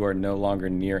until you are no longer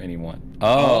near anyone.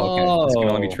 Oh, okay. This can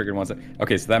only be triggered once.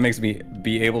 Okay, so that makes me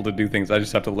be able to do things. I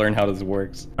just have to learn how this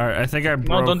works. All right, I think I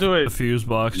broke don't do it. the fuse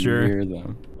box, Jerry. Near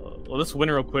them. Well, let's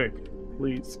win real quick,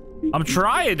 please. I'm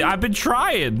trying. I've been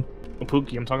trying. Oh,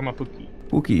 Pookie, I'm talking about Pookie.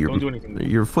 Pookie, Don't do anything.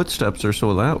 your footsteps are so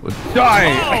loud.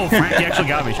 Die! Oh, he actually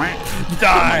got me.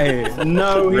 Die!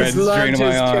 No, he's Red's learned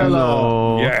draining his my arm. killer.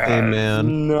 No, Yes. hey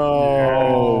man.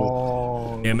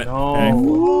 No. Damn it. No.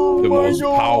 Okay. The most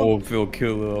powerful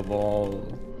killer of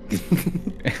all.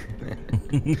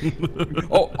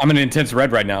 Oh, I'm in an intense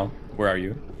red right now. Where are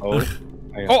you? Oh.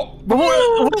 Oh!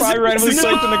 I randomly placed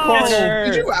in the corner.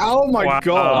 Did you? Oh my Wow.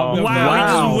 god.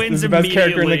 Wow. This is the best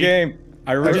character in the game.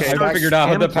 I Okay. figured out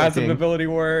how the Spam passive clicking. ability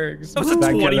works. That was a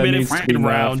That killer 20-minute needs to be fucking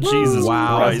round. nerfed. Jesus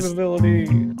Wow. Passive Christ. ability.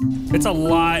 It's a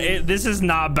lot. This is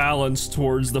not balanced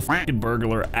towards the fucking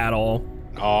burglar at all.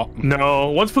 Oh. No,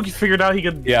 once Pookie figured out he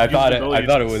could. Yeah, I use thought the it. I abilities,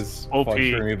 thought it was OP.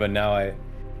 fun for me, but now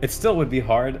it still would be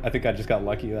hard. I think I just got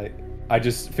lucky. I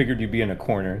just figured you'd be in a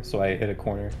corner, so I hit a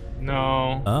corner.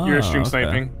 No, Oh, you're stream okay.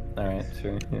 sniping. All right,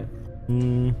 sure. Yeah.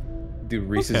 Hmm. Dude,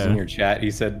 Reese is Okay. in your chat.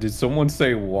 He said, "Did someone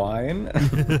say wine?"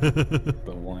 The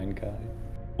wine guy.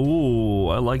 Ooh,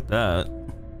 I like that.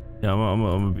 Yeah, I'm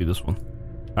gonna be this one.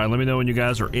 All right, let me know when you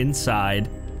guys are inside.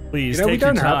 Please You know, we take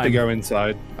your don't time. have to go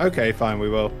inside. Okay, fine, we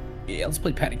will. Yeah, let's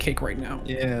play patty cake right now.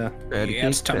 Yeah.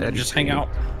 It's time to just hang out.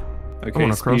 Okay,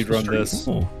 Going across speed the run street. this.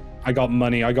 Oh. I got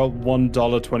money. I got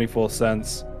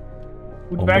 $1.24.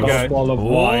 Who's the bad my guy? A bottle of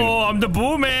wine. Oh, I'm the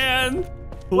Boo Man.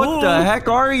 What the heck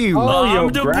are you? Oh, yo,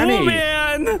 I'm the granny. Boo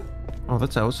Man. Oh,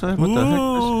 that's outside? What the heck?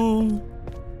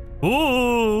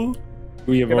 Ooh.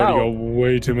 We have Get already out. got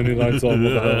way too many lights on. What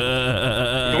the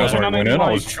hell? You guys turn aren't on any winning.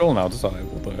 I was lights. chilling outside.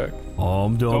 What the heck?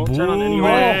 I'm the Don't turn on any Boo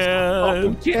lights. Man.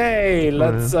 Okay,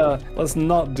 let's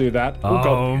not do that. Oh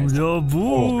I'm god. the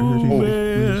Boo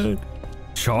Man.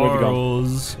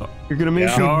 Charles. You're gonna make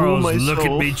me boo Charles, myself. look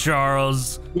at me,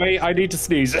 Charles. Wait, I need to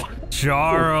sneeze.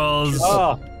 Charles.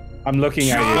 Ah, I'm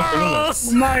looking at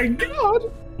Charles. you. Oh my god.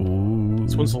 Ooh.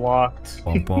 This one's locked.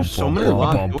 So many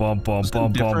locked Oh,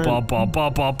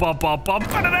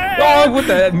 what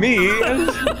the me?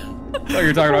 Oh,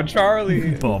 you're talking about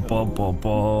Charlie.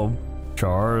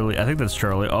 Charlie, I think that's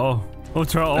Charlie. Oh,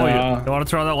 Charlie. You want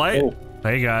to turn on that light? Oh.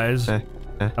 Hey guys,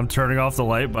 I'm turning off the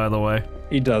light. By the way.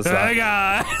 He does that. Hey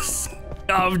guys,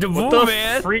 I'm the What boo the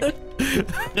man. freak?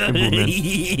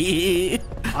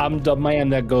 I'm the man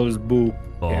that goes boo.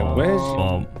 Yeah, where's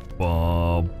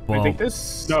I think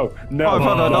this. No. I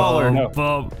found $1.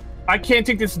 No. I can't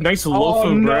take this nice loaf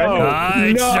of bread.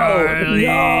 Hi, Charlie.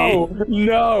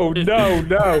 No.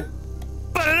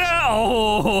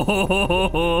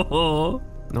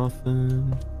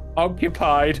 Nothing.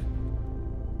 Occupied.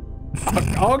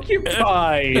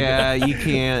 Occupied. Yeah, you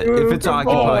can't. If it's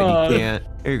occupied, you can't.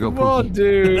 Here you go, Come on, Pookie.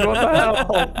 dude. What the hell?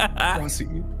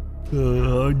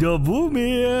 The boo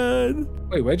man.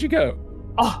 Wait, where'd you go?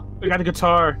 Oh, I got a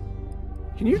guitar.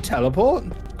 Can you teleport?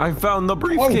 I found the Oh,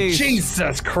 briefcase.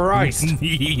 Jesus Christ.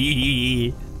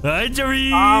 Hi, Jerry.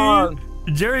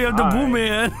 Jerry, I'm the Hi. boo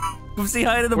man. Come say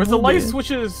hi to the Where's boo the light man.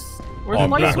 switches? Where's Oh, the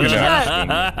light back switches in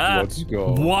at? Let's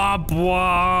go. Womp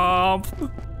womp.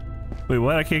 Wait,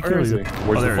 what? I can't Where kill is you. he?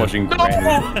 Where's Oh, the there it is. fudging granny?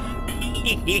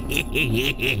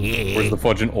 Where's the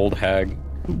fudging old hag?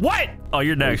 What? Oh,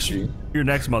 you're next. she? You're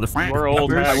next, motherfucker. We're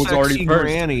old. Where's I was hag. already sexy first.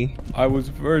 Granny? I was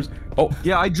first. Oh,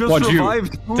 Yeah, I just fudge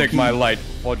revived. you. Take my light.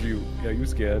 Fudge you. Yeah, you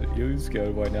scared. You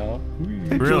scared right now.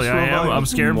 Really, I am. I'm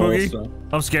scared, Boogie. Monster.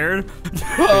 I'm scared.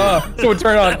 So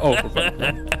turn on. Oh,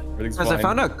 everything's Guys, fine. I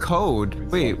found a code.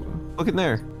 Wait, look in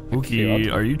there.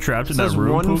 Pookie, are you trapped It in that says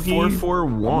room, Pookie?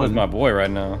 1441. With my boy right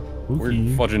now. We're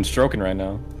Pookie. fudging stroking right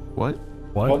now. What?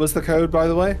 What was the code, by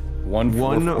the way?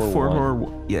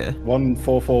 1441. Yeah.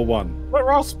 1441. Let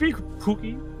Ross speak,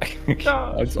 Pookie.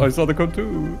 I saw the code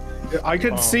too. I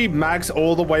could see Max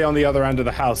all the way on the other end of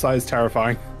the house. That is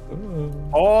terrifying.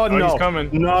 Oh, no. he's coming.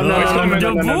 No.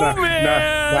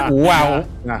 Wow.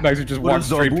 Nah. Max just What walked does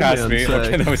the straight past woman me. say?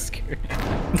 Okay, that was scary.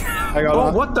 I got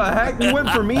Oh, what the heck? You went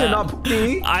for me and not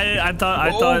Pookie. I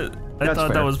thought That's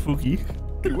that fair. was Pookie.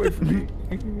 Get away from me.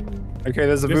 Okay,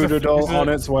 there's a There's a- voodoo doll there's a- on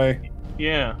its way.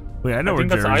 Yeah. Wait, I know I where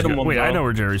think that's Jerry's item one, Wait, I though. know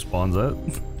where Jerry spawns at.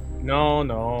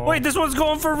 No. Wait, this one's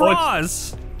going for Oh, it's-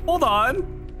 Ross. Hold on.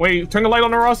 Wait, turn the light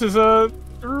on the Ross's,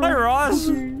 Hi, Ross.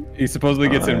 He supposedly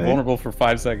gets Alright. invulnerable for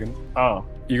 5 seconds. Oh.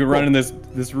 You can run in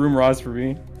this room, Ross, for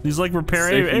me. He's like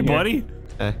repairing. Safe Hey, in here. buddy.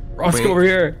 Hey, Ross, wait. go over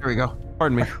here. Here we go.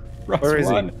 Pardon me. Ross, Where is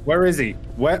run. he? Where is he?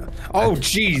 Where? Oh,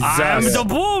 Jesus. I'm the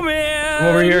boo man. Come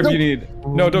over here if you need.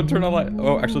 No, don't turn on light.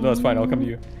 Oh, actually, no, it's fine. I'll come to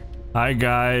you. Hi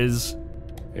guys.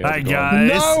 Yeah, Hi go on.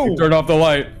 guys. No! Turn off the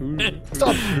light.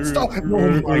 Stop.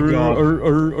 Oh, my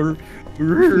God.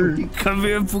 Come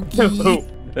here, Pookie.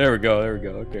 There we go.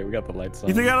 Okay, we got the lights on.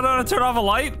 You think I don't know how to turn off a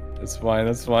light? That's fine.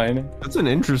 That's an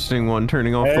interesting one,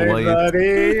 turning off the Hey, light.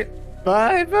 buddy.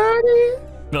 Bye, buddy.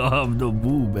 I'm the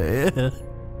boo man.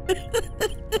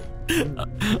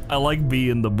 I like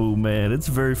being the boo man. It's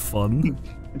very fun.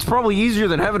 It's probably easier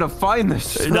than having to find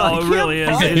this. I No, it can't really is.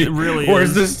 find It really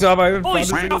Where's is. this stuff? I haven't Holy found a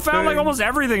shit, I single found like thing. almost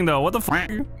everything though. What the fuck?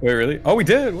 Wait, really? Oh, we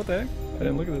did. What the heck? I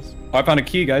didn't look at this. Oh, I found a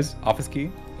key, guys. Office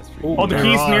key. That's pretty Oh, the Hey,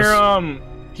 key's Ross.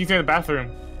 near the bathroom.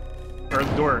 Or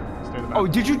the door. It's near the bathroom. Oh,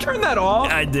 did you turn that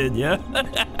off? I did, yeah.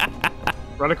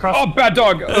 Right across. Oh, bad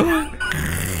dog. Turn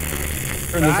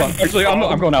this on. Actually,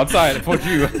 I'm going outside. Fuck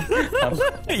you.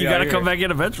 You gotta come back in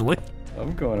eventually.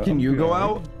 I'm going. Can you go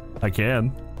out? I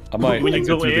can. I might When you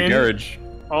exit go through the in? garage.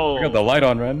 Oh. I got the light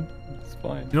on, Ren. It's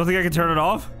fine. You don't think I can turn it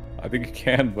off? I think you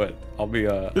can, but I'll be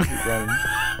running.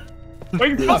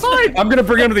 Wait, outside! I'm gonna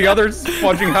bring him to the other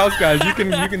fudging house, guys. You can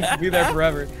be there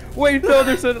forever. Wait, no,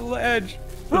 there's an edge.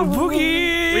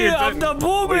 Boogie! you're I'm dead. the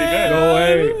boo Wait, you're man!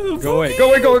 dead. Go away. Go away. Go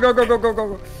away. Go go go go go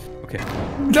go. Okay.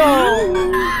 No.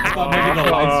 I'm making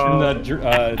the lights from the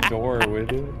door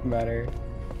would matter,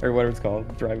 or whatever it's called,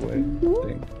 driveway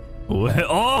thing.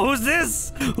 Oh, who's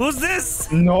this? Who's this?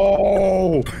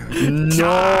 No.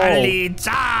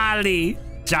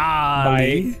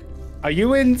 Charlie. Are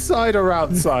you inside or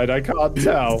outside? I can't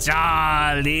tell.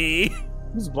 Charlie.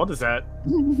 Whose blood is that?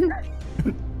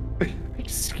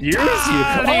 Excuse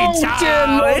Charlie, you. Oh,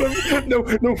 Charlie. dear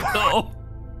Lord. No.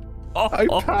 Oh. I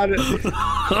panicked.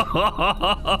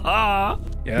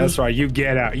 Yeah, that's right. You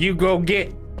get out. You go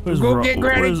get. Get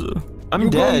Granny. I'm You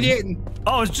go dead. get.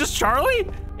 Oh, it's just Charlie?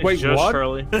 It's Wait, just what?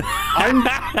 Charlie. I'm.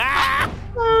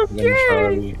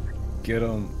 Charlie, get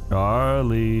him.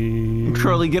 Charlie.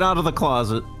 Charlie, get out of the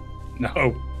closet.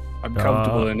 No. I'm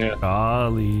comfortable in here.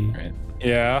 Charlie. Right.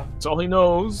 Yeah. That's all he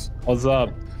knows. What's up?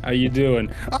 How you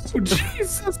doing? Oh,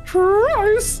 Jesus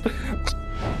Christ!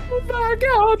 Oh my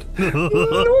god!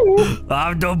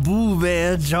 I'm the boo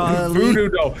man, Charlie.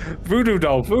 Voodoo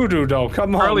doll,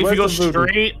 come on. Charlie, if you go where's the voodoo?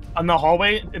 straight on the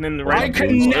hallway and then the right. I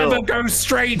can never go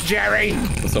straight, Jerry!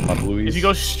 What's up, my blueies? If you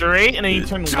go straight and then you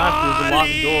turn left, there's a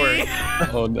locked door.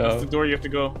 Oh no. That's the door you have to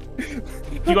go.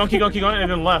 Keep going, and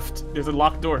then left. There's a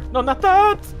locked door. No, not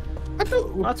that!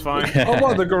 That's fine. Oh,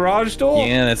 what, the garage door?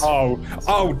 Yeah, that's... Oh,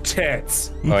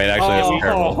 tits. Oh, wait, actually, that's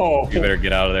terrible. You better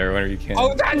get out of there whenever you can.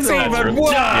 Oh, that's even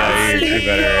worse. Yeah, you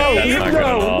better. That's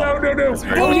not good at all.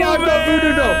 No. Oh, yeah, I've got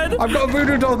voodoo doll. I've got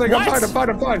voodoo doll thing.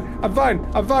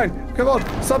 I'm fine. Come on,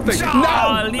 something.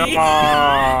 Charlie.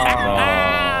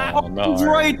 No. No. He's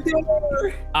right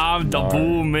there. I'm the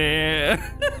boo man.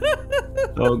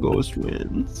 The ghost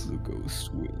wins. The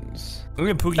ghost wins. Look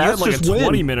at Pookie. That's Had like a just win.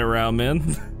 20-minute round,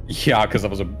 man. Yeah, because I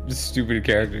was a stupid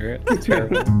character.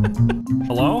 Terrible.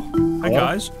 Hello? Hi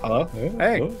guys. Hello?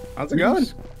 Hey, how's it going?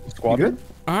 Squad You good?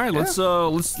 All right, let's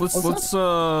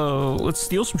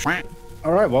steal some shit.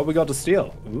 All right, what we got to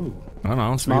steal? Ooh. I don't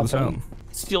know. Let's figure this out. Smartphone.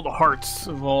 Steal the hearts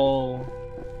of all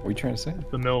What are you trying to say?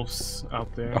 the MILFs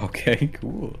out there. Okay,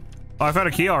 cool. Oh, I found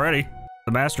a key already.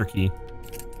 The master key.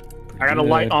 I got a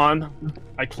light on.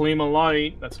 I claim a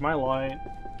light. That's my light.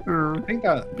 I think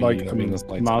that, this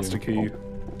light's master beautiful.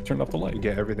 key, Turn off the light. you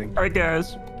get everything. All right,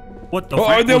 guys. What the Oh,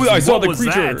 fuck I saw what the was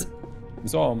creature. that? I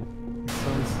saw him.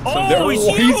 Oh, he's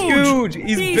huge.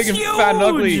 He's big and fat and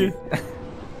ugly.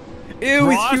 Ew,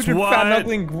 Ross, he's huge and what? fat and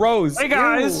ugly and gross. Hey,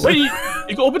 guys. Ew. Wait,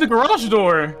 you can open the garage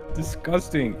door.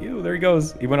 Disgusting. Ew, there he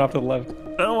goes. He went off to the left.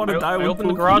 I don't want to die I with opened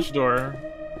the Pookie. garage door.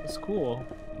 It's cool.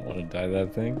 I don't want to die to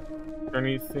that thing. Is there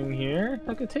anything here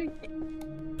I could take?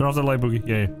 Turn off the light, Boogie.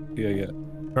 Yeah. Yeah.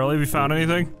 Charlie, have you found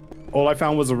anything? All I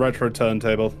found was a retro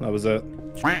turntable. That was it.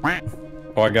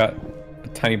 Oh, I got a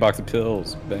tiny box of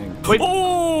pills. Bang. Wait.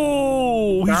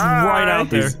 Oh, he's right out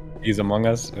there. He's among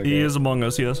us? Okay. He is among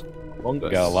us, yes. We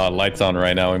got a lot of lights on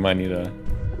right now. We might need a...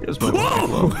 Here's my light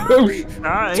glow.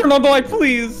 Hi. Turn on the light,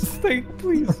 please.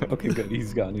 Please. Okay, good.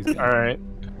 He's gone. All right.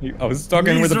 I was stuck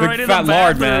in with a right big in fat the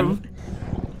lard, bathroom.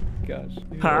 man. Gosh.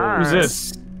 Hi. Who's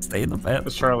this? Stay in the bathroom.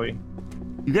 It's Charlie.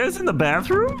 You guys in the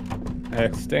bathroom? Hey,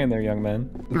 stay in there, young man.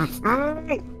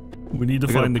 We need to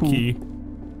I gotta find the poop. key.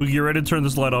 We get ready to turn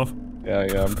this light off.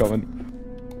 Yeah, I'm coming.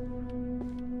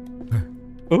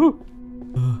 Oh!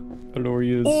 I don't know where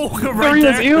he is. Oh, there right he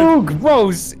there. is! Ew!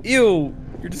 Gross! Ew!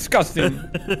 You're disgusting.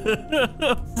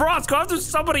 Frost, go after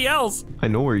somebody else. I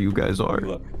know where you guys are.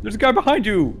 There's a guy behind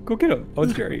you! Go get him! Oh,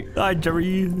 it's Jerry. Hi,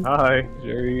 Jerry. Hi.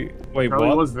 Jerry. Wait, Charlie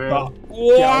what? was there. Yeah,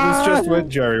 I was just with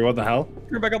Jerry. What the hell?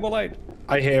 Turn back on the light.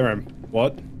 I hear him.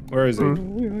 What? Where is he? Yeah.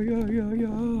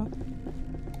 I'm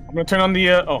gonna turn on the.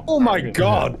 Oh my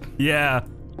god! Yeah.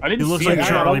 I He didn't looks see like it.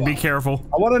 Charlie. Be careful.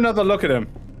 I want another look at him.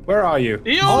 Where are you?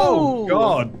 Ew! Oh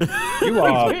god! You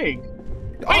are. Big.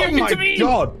 Oh my me.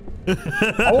 god!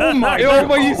 Oh my Ew, god!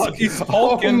 but he's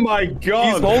hulking. Oh my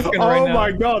god! He's hulking right Oh now.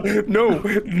 my god! No!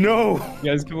 No!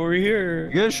 You guys come over here.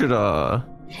 You guys should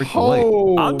break the light.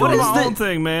 Oh! I'll do What is my own the-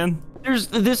 thing, man.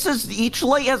 This is each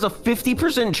light has a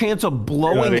 50% chance of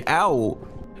blowing Really? out.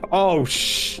 Oh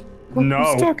shh! I'm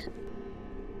No! stuck.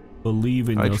 Believe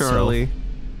in Hi, yourself. Charlie.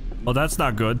 Oh, that's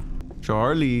not good.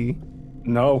 Charlie.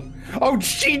 No! Oh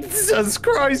Jesus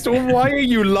Christ! Why are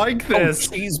you like this?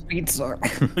 Cheese pizza.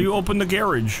 You open the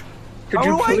garage. Could How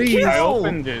you do I please? kill? I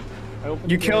opened it.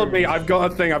 You killed me. I've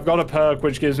got a thing. I've got a perk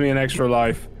which gives me an extra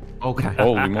life. Okay.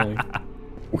 Holy moly.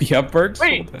 We have perks?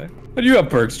 Wait. How do you have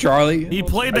perks, Charlie? He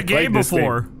played the I game played this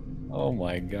before. Oh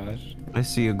my gosh. I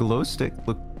see a glow stick.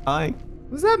 Look. Hi.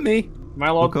 Was that me? Am I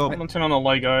allowed? Look up. I'm gonna turn on the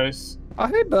light, guys. Oh,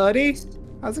 hey, buddy.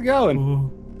 How's it going?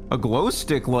 Ooh. A glow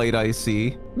stick light I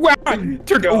see. Wow! Turn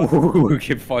Ooh,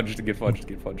 get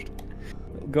fudged.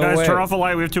 Go Guys, away. turn off the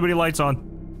light. We have too many lights on.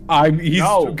 He's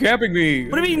No. camping me.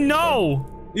 What do you mean, no?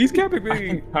 He's camping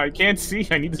me. I can't see.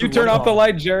 I need to. You turn off the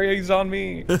light, Jerry. He's on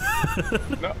me. Ooh,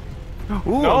 No, a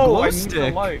glow I need the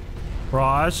stick. light.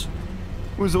 Roz?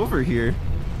 Who's over here?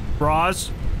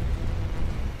 Roz?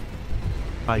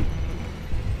 Hi.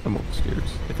 I'm upstairs.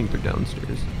 I think they're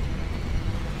downstairs.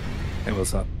 Hey,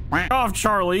 what's up? Off,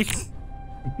 Charlie.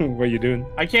 What are you doing?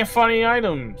 I can't find any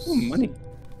items. Ooh, money.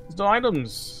 There's no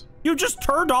items. You just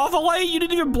turned off a light? You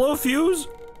didn't even blow a fuse?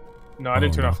 No, I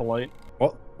didn't turn no. off the light.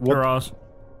 What? What? Roz.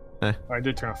 I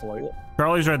did turn off the light.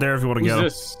 Charlie's right there if you want to Who's get him.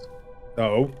 this?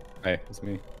 Oh. Hey, it's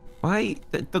me. Why?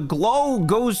 The glow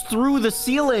goes through the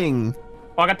ceiling.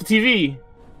 Oh, I got the TV.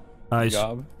 Nice.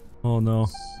 Job. Oh, no.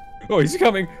 Oh, he's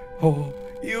coming. Oh,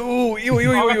 you.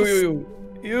 I got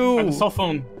the cell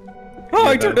phone. Oh,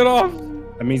 I turned it off.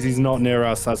 That means he's not near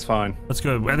us. That's fine. That's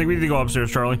good. I think we need to go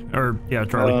upstairs, Charlie. Or, yeah,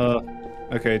 Charlie.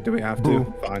 Okay, do we have to?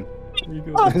 Boo. Fine.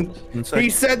 He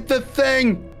said the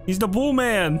thing. He's the bull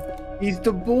man. He's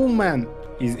the bull man.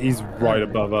 He's right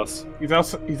above us. He's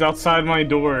outside my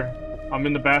door. I'm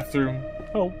in the bathroom.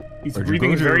 Oh, he's Where'd you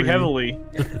breathing go, very Joey? heavily.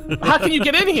 How can you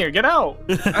get in here? Get out!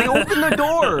 I opened the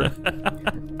door.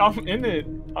 I'm in it.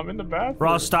 I'm in the bathroom.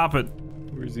 Ross, stop it.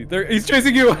 Where is he? There, he's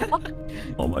chasing you.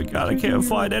 Oh my god, I can't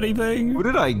find anything. Who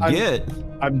did I get?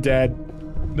 I'm dead.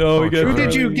 No, he got Who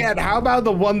did you get? How about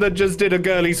the one that just did a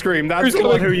girly scream? That's the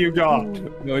one who you got.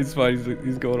 No, he's fine.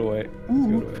 He's going away. He's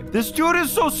going away. This dude is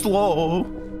so slow.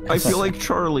 I feel like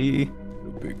Charlie.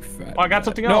 Big fat. Oh, I got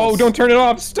something No, else. don't turn it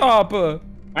off. Stop.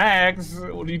 Max,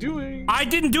 what are you doing? I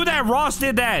didn't do that. Ross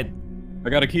did that. I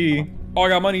got a key. Oh, I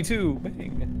got money too.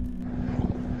 Bang.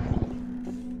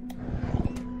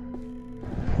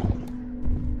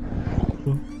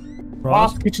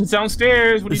 Ross, Kitchen's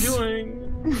downstairs. What are you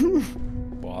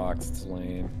doing? Box. It's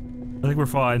lame. I think we're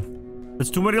fine.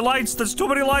 There's too many lights. There's too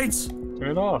many lights. Turn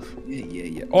it off.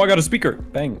 Yeah. Oh, I got a speaker.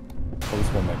 Bang. Oh, this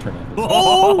one might turn on.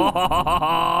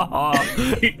 Oh!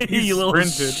 He you little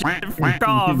sprinted. shit. Fuck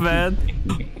off, man.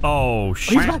 Oh,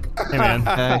 shit. Hey, man.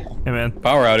 Hey, Hey, man.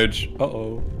 Power outage.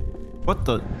 Uh-oh. what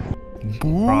the?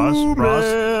 Ross.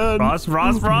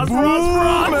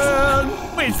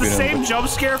 Wait, it's the same jump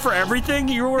scare for everything?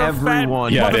 You were a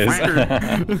Everyone. fat Yeah, it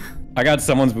motherfucker. is. I got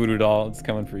someone's voodoo doll. It's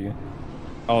coming for you.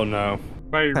 Oh no.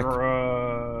 By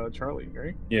Charlie,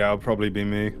 right? Yeah, it'll probably be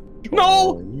me.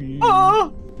 No! Ah!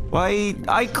 Why?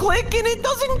 I click and it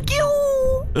doesn't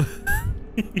kill.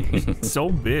 It's so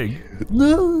big.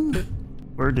 No.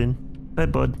 Word in. Hey,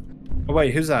 bud. Oh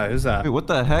wait, who's that? Who's that? Wait, what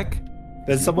the heck?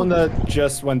 There's someone that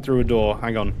just went through a door.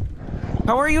 Hang on.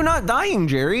 How are you not dying,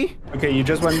 Jerry? Okay, you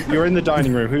just went. You're in the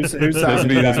dining room. Who's that? That's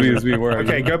me. That's me. Where are you?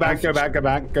 Okay, go back. Go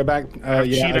back. Yeah,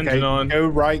 cheat okay. engine on. Go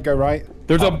right.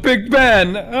 There's a big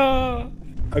Ben.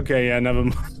 Okay, yeah, never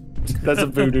mind. There's a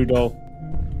voodoo doll.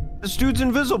 This dude's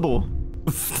invisible.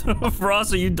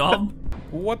 Ross, are you dumb?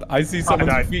 What? I see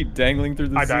someone's died. feet dangling through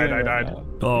the I died, ceiling I right died.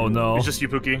 now. Oh, no. It's just you,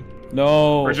 Pookie.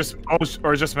 No. Or just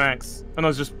Max. Oh no,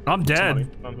 it's just I'm dead. somebody.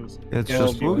 I don't know who's- It's Yeah,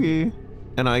 just it'll be Boogie.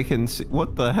 And I can see.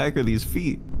 What the heck are these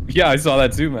feet? Yeah, I saw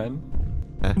that too, man.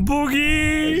 How's he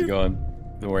Boogie! going?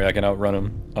 Don't worry, I can outrun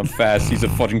him. I'm fast. He's a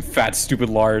fucking fat, stupid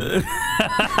lard.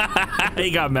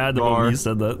 He got mad the moment you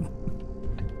said that.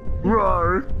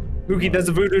 Roar. Pookie, there's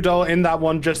a voodoo doll in that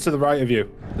one just to the right of you.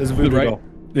 There's a voodoo right? doll.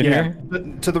 In Yeah,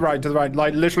 here? to the right,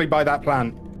 like literally by that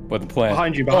plant. What the plan?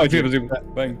 Behind you, Oh, I behind see you.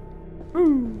 it.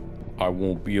 Bang. I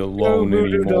won't be Go, alone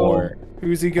voodoo doll. anymore.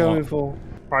 Who's he going for?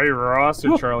 Probably Ross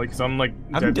or Charlie, because I'm like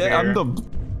I'm dead. I'm the.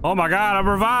 Oh my god, I'm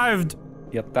revived!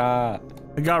 Yatta.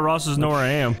 The guy Ross doesn't know where I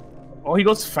am. Oh, he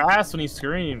goes fast when he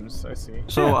screams. I see.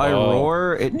 So I Oh.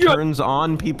 roar. It turns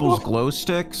on people's glow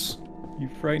sticks, You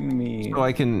frightened me. so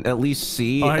I can at least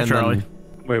see. Oh, hi, and Charlie. then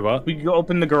Wait, what? We can go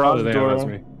open the garage there, door that's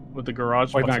me. with the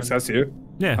garage. Wait, button. Max, that's you.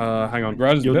 Yeah. Hang on.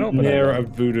 Garage has You're been open, near I a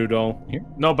voodoo doll.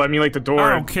 No, but I mean like the door. I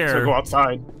don't care. To go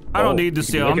outside. I don't Oh, need to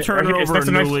see. I'm okay, turning okay, it's over a next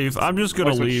to new next- leaf. I'm just gonna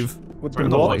light switch. leave. What's Turn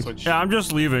been the what? light switch. Yeah, I'm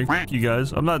just leaving. F you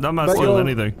guys. I'm not But stealing you're-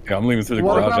 anything. Yeah, I'm leaving through the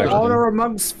What garage, about actually. honor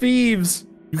amongst thieves?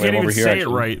 You Wait, can't I'm even over here, say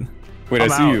actually. it right. Wait,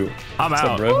 I'm I see out. you. I'm What's out.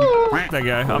 up, bro? That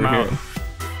guy. I'm Over out. here.